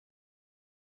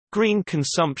Green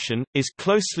consumption is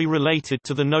closely related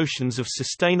to the notions of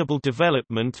sustainable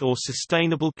development or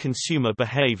sustainable consumer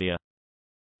behavior.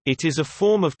 It is a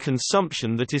form of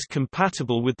consumption that is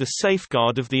compatible with the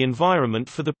safeguard of the environment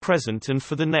for the present and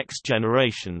for the next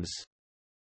generations.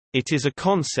 It is a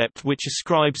concept which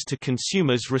ascribes to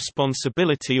consumers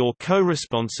responsibility or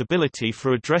co-responsibility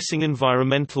for addressing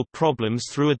environmental problems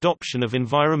through adoption of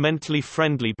environmentally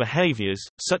friendly behaviors,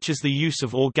 such as the use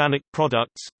of organic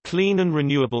products, clean and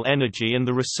renewable energy, and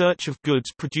the research of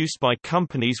goods produced by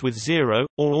companies with zero,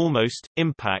 or almost,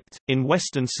 impact. In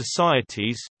Western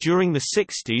societies, during the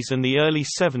 60s and the early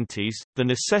 70s, the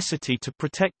necessity to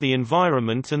protect the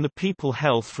environment and the people's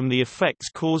health from the effects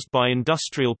caused by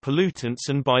industrial pollutants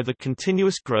and by the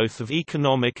continuous growth of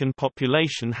economic and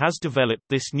population has developed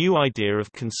this new idea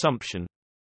of consumption.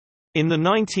 In the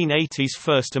 1980s,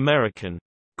 first American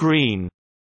green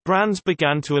brands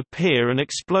began to appear and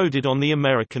exploded on the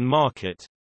American market.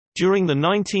 During the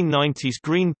 1990s,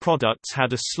 green products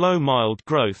had a slow, mild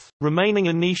growth, remaining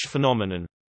a niche phenomenon.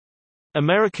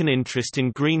 American interest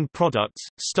in green products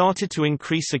started to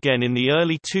increase again in the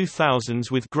early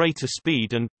 2000s with greater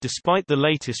speed and, despite the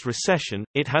latest recession,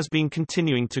 it has been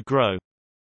continuing to grow.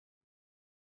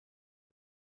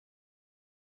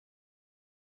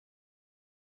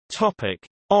 Topic: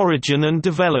 Origin and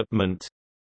development.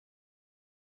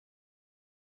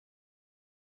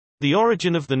 The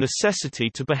origin of the necessity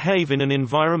to behave in an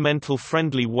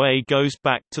environmental-friendly way goes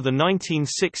back to the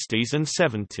 1960s and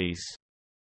 70s.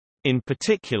 In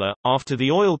particular, after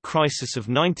the oil crisis of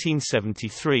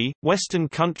 1973, Western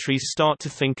countries start to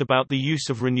think about the use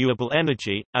of renewable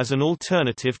energy, as an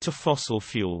alternative to fossil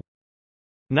fuel.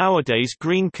 Nowadays,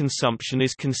 green consumption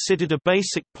is considered a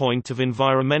basic point of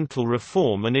environmental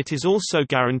reform, and it is also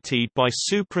guaranteed by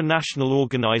supranational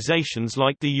organizations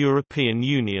like the European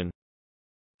Union.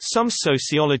 Some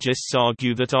sociologists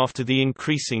argue that after the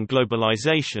increasing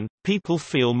globalization, people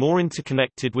feel more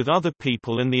interconnected with other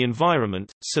people and the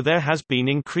environment, so there has been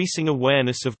increasing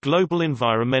awareness of global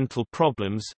environmental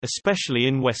problems, especially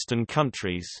in Western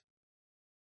countries.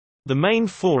 The main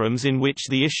forums in which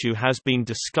the issue has been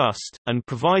discussed, and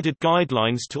provided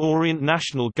guidelines to orient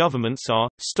national governments are,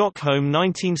 Stockholm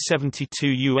 1972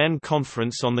 UN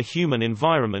Conference on the Human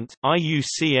Environment,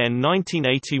 IUCN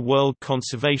 1980 World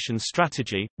Conservation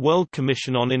Strategy, World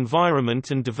Commission on Environment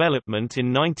and Development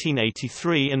in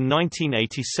 1983 and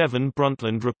 1987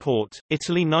 Brundtland Report,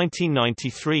 Italy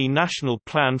 1993 National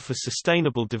Plan for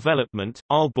Sustainable Development,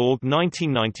 Aalborg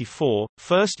 1994,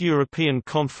 First European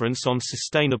Conference on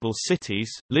Sustainable Cities,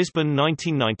 Lisbon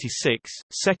 1996,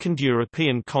 Second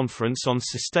European Conference on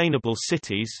Sustainable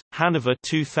Cities, Hanover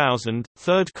 2000,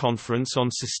 Third Conference on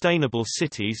Sustainable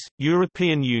Cities,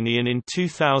 European Union in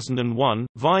 2001,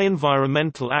 VI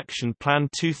Environmental Action Plan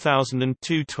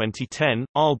 2002-2010,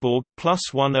 Aalborg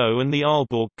 +10 and the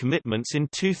Aalborg Commitments in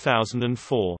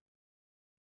 2004.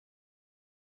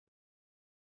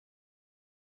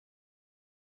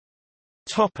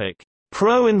 Topic: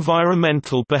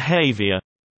 Pro-environmental behavior.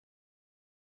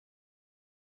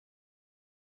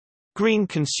 Green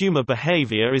consumer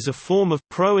behavior is a form of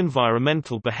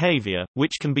pro-environmental behavior,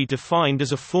 which can be defined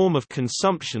as a form of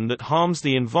consumption that harms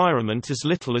the environment as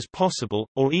little as possible,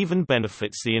 or even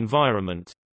benefits the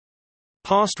environment.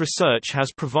 Past research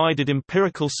has provided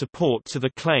empirical support to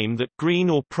the claim that green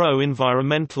or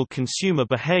pro-environmental consumer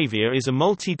behavior is a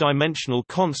multi-dimensional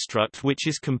construct which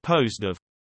is composed of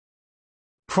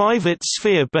private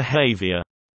sphere behavior.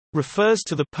 Refers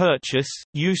to the purchase,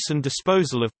 use and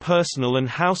disposal of personal and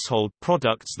household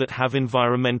products that have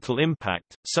environmental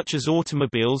impact, such as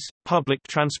automobiles, public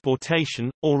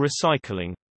transportation, or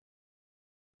recycling.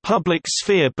 Public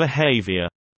sphere behavior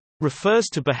refers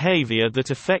to behavior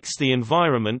that affects the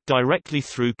environment directly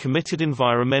through committed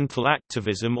environmental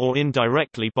activism or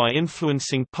indirectly by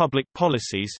influencing public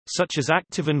policies, such as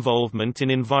active involvement in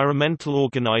environmental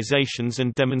organizations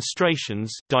and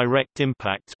demonstrations, direct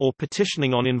impact, or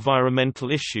petitioning on environmental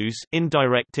issues,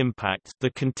 indirect impact. The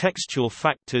contextual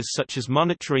factors such as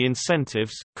monetary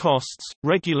incentives, costs,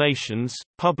 regulations,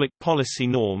 public policy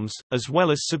norms, as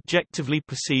well as subjectively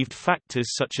perceived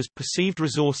factors such as perceived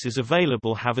resources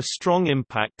available have a strong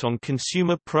impact on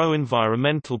consumer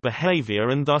pro-environmental behavior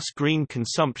and thus green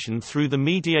consumption through the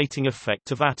mediating effect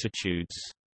of attitudes.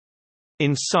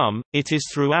 In sum, it is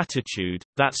through attitude,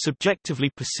 that subjectively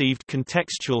perceived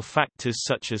contextual factors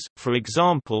such as, for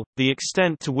example, the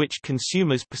extent to which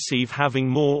consumers perceive having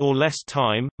more or less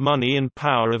time, money and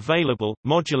power available,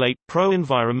 modulate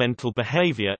pro-environmental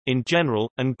behavior, in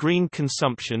general, and green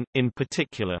consumption, in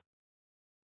particular.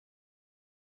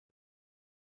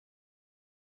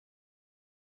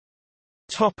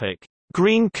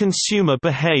 Green consumer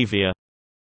behavior.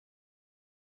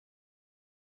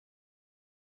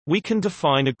 We can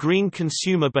define a green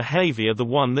consumer behavior, the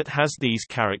one that has these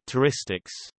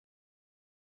characteristics: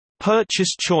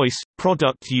 purchase choice,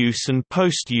 product use and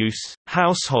post-use,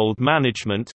 household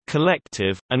management,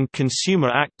 collective, and consumer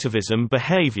activism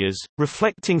behaviors,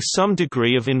 reflecting some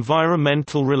degree of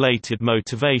environmental-related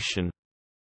motivation.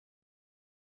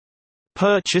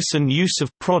 Purchase and use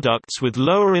of products with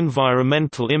lower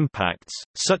environmental impacts,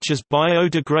 such as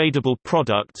biodegradable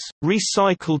products,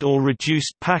 recycled or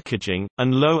reduced packaging,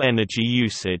 and low energy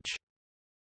usage.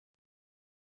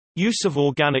 Use of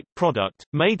organic product,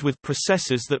 made with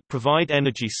processes that provide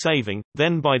energy saving,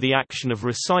 then by the action of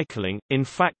recycling. In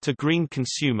fact, a green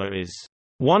consumer is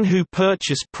one who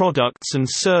purchase products and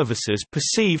services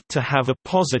perceived to have a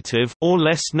positive or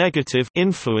less negative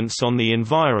influence on the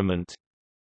environment.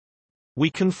 We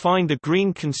can find a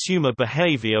green consumer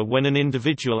behavior when an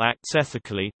individual acts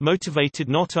ethically, motivated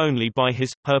not only by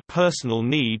his/her personal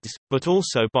needs, but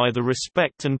also by the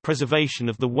respect and preservation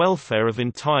of the welfare of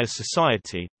entire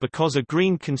society, because a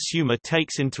green consumer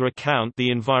takes into account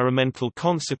the environmental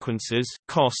consequences,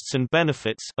 costs and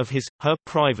benefits of his/her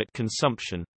private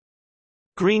consumption.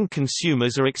 Green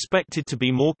consumers are expected to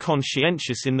be more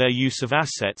conscientious in their use of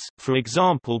assets, for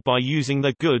example by using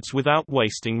their goods without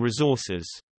wasting resources.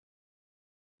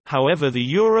 However,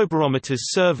 the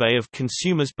Eurobarometer's survey of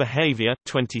consumers' behavior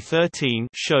 2013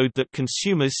 showed that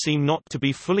consumers seem not to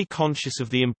be fully conscious of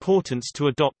the importance to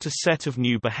adopt a set of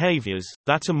new behaviors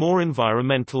that are more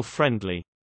environmental friendly.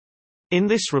 In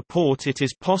this report, it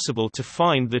is possible to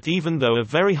find that even though a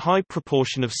very high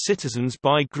proportion of citizens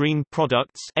buy green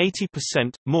products,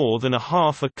 80%, more than a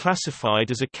half are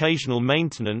classified as occasional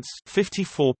maintenance,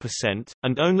 54%,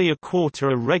 and only a quarter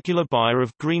are regular buyer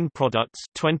of green products,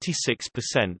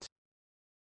 26%.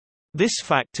 This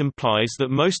fact implies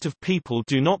that most of people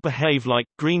do not behave like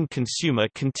green consumer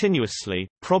continuously,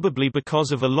 probably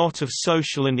because of a lot of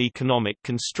social and economic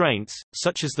constraints,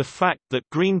 such as the fact that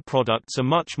green products are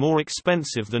much more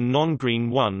expensive than non-green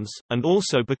ones, and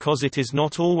also because it is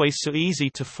not always so easy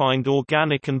to find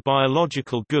organic and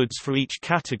biological goods for each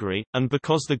category, and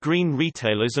because the green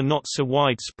retailers are not so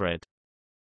widespread.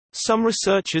 Some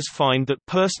researchers find that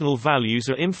personal values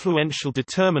are influential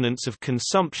determinants of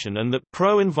consumption and that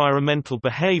pro-environmental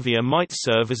behavior might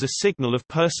serve as a signal of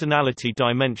personality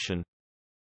dimension.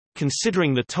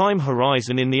 Considering the time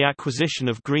horizon in the acquisition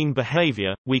of green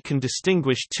behavior, we can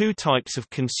distinguish two types of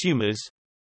consumers: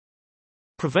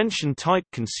 prevention-type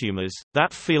consumers,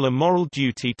 that feel a moral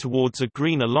duty towards a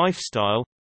greener lifestyle;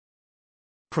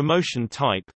 promotion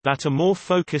type, that are more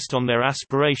focused on their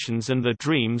aspirations and their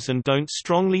dreams and don't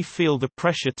strongly feel the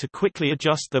pressure to quickly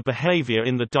adjust their behavior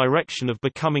in the direction of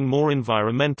becoming more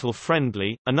environmental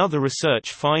friendly. Another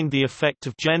research find the effect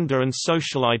of gender and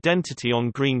social identity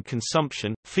on green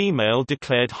consumption. Female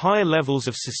declared higher levels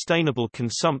of sustainable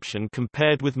consumption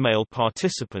compared with male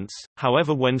participants.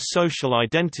 However, when social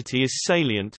identity is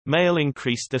salient, male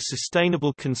increased their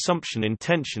sustainable consumption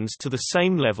intentions to the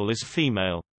same level as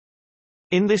female.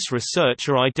 In this research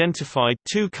are identified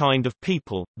two kind of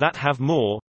people, that have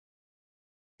more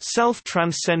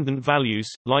self-transcendent values,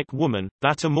 like women,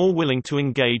 that are more willing to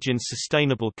engage in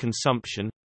sustainable consumption;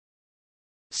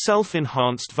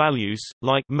 self-enhanced values,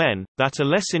 like men, that are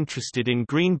less interested in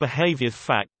green behavior.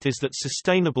 Fact is that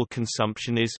sustainable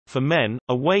consumption is, for men,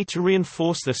 a way to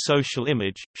reinforce their social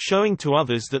image, showing to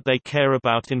others that they care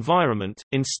about environment,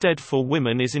 instead for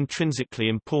women is intrinsically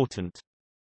important.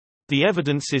 The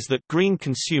evidence is that green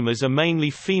consumers are mainly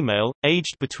female,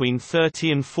 aged between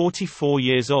 30 and 44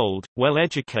 years old,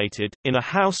 well-educated, in a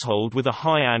household with a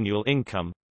high annual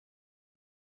income.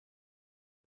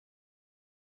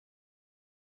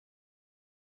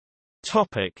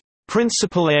 Topic: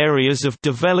 Principal areas of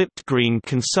developed green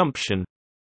consumption.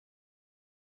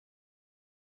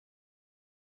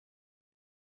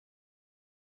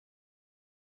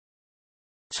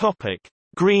 Topic: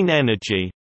 Green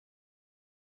energy.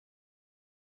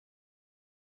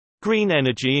 Green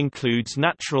energy includes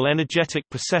natural energetic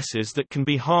processes that can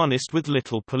be harnessed with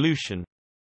little pollution.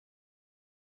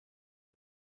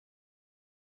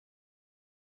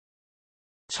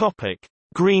 Topic: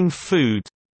 Green food.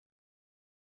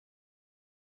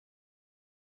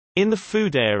 In the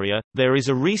food area, there is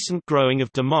a recent growing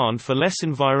of demand for less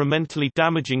environmentally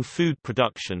damaging food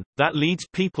production, that leads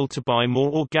people to buy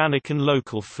more organic and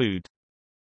local food.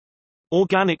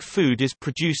 Organic food is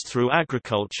produced through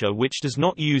agriculture which does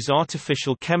not use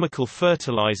artificial chemical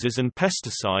fertilizers and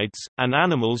pesticides, and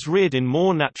animals reared in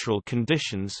more natural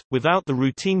conditions, without the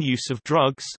routine use of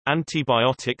drugs,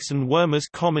 antibiotics and wormers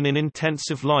common in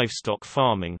intensive livestock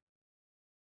farming.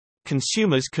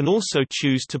 Consumers can also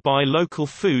choose to buy local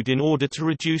food in order to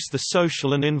reduce the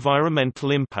social and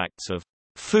environmental impacts of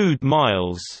food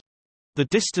miles, the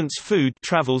distance food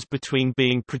travels between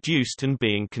being produced and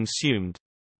being consumed.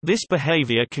 This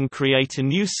behavior can create a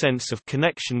new sense of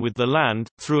connection with the land,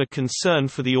 through a concern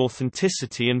for the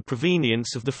authenticity and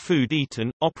provenience of the food eaten,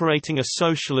 operating a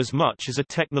social as much as a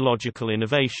technological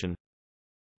innovation.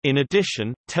 In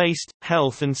addition, taste,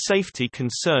 health and safety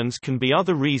concerns can be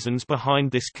other reasons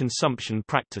behind this consumption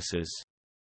practices.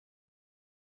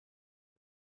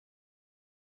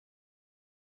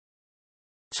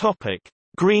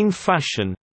 Green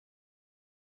fashion.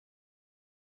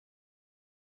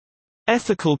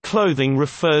 Ethical clothing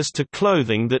refers to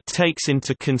clothing that takes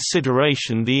into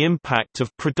consideration the impact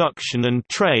of production and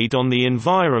trade on the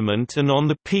environment and on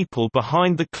the people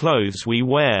behind the clothes we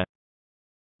wear.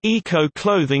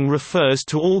 Eco-clothing refers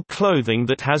to all clothing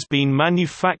that has been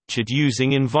manufactured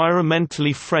using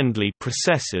environmentally friendly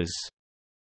processes.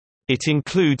 It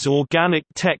includes organic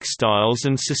textiles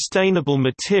and sustainable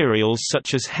materials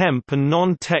such as hemp and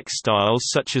non-textiles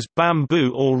such as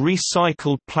bamboo or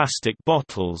recycled plastic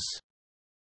bottles.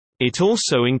 It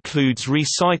also includes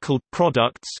recycled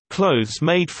products, clothes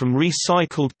made from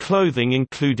recycled clothing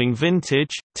including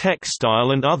vintage,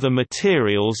 textile and other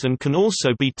materials, and can also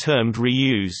be termed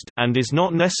reused, and is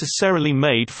not necessarily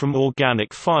made from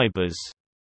organic fibers.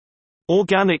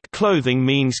 Organic clothing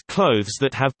means clothes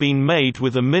that have been made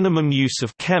with a minimum use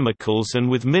of chemicals and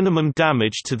with minimum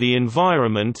damage to the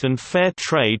environment, and fair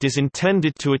trade is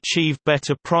intended to achieve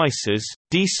better prices,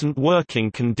 decent working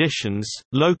conditions,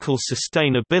 local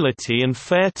sustainability and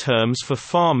fair terms for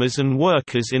farmers and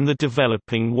workers in the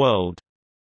developing world.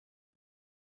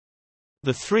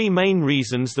 The three main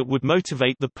reasons that would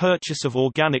motivate the purchase of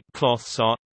organic cloths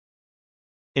are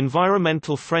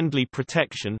environmental friendly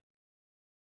protection,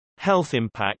 health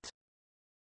impact,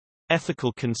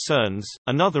 ethical concerns.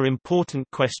 Another important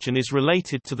question is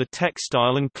related to the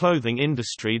textile and clothing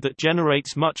industry that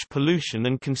generates much pollution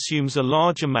and consumes a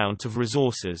large amount of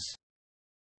resources.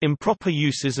 Improper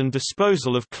uses and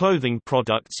disposal of clothing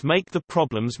products make the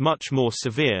problems much more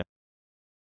severe.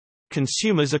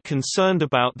 Consumers are concerned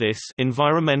about this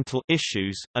environmental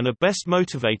issues, and are best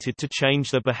motivated to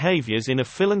change their behaviors in a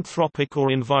philanthropic or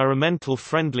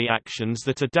environmental-friendly actions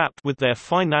that adapt with their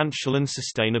financial and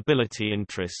sustainability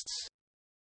interests.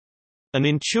 An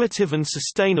intuitive and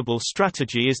sustainable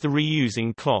strategy is the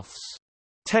reusing cloths.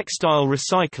 Textile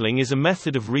recycling is a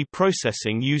method of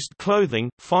reprocessing used clothing,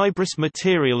 fibrous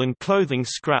material and clothing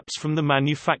scraps from the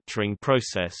manufacturing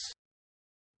process.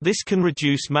 This can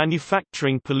reduce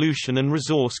manufacturing pollution and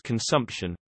resource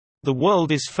consumption. The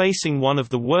world is facing one of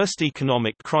the worst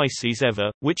economic crises ever,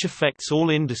 which affects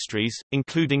all industries,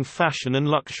 including fashion and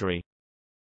luxury.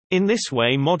 In this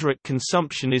way, moderate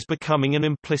consumption is becoming an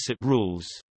implicit rules.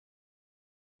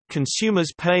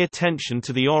 Consumers pay attention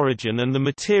to the origin and the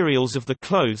materials of the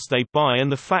clothes they buy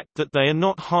and the fact that they are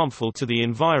not harmful to the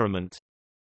environment.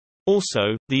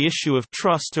 Also, the issue of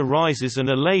trust arises and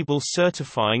a label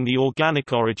certifying the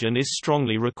organic origin is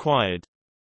strongly required.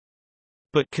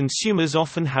 But consumers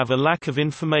often have a lack of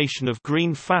information of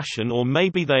green fashion, or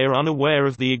maybe they are unaware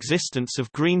of the existence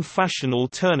of green fashion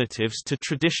alternatives to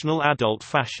traditional adult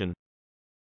fashion.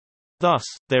 Thus,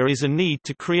 there is a need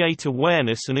to create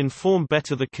awareness and inform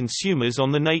better the consumers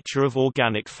on the nature of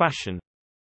organic fashion.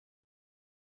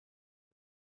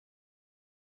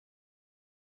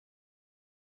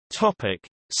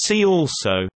 See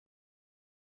also: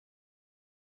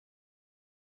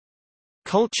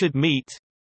 cultured meat,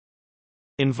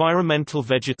 environmental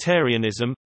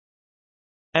vegetarianism,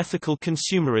 ethical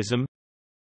consumerism,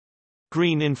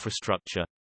 green infrastructure.